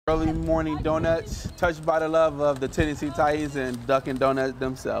Early morning donuts, touched by the love of the Tennessee Titans and Dunkin Donuts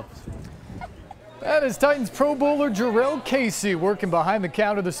themselves. That is Titans Pro Bowler Jurrell Casey working behind the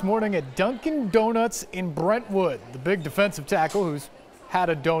counter this morning at Dunkin Donuts in Brentwood. The big defensive tackle, who's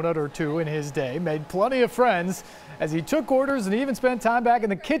had a donut or two in his day, made plenty of friends as he took orders and even spent time back in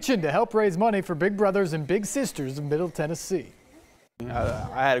the kitchen to help raise money for big brothers and big sisters in Middle Tennessee. I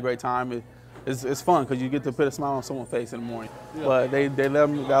had a great time. It's fun because you get to put a smile on someone's face in the morning. Yeah. But they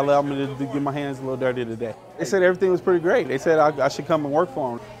allowed me to get my hands a little dirty today. They said everything was pretty great. They said I should come and work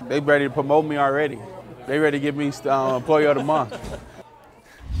for them. They ready to promote me already. They ready to give me Employee of the Month.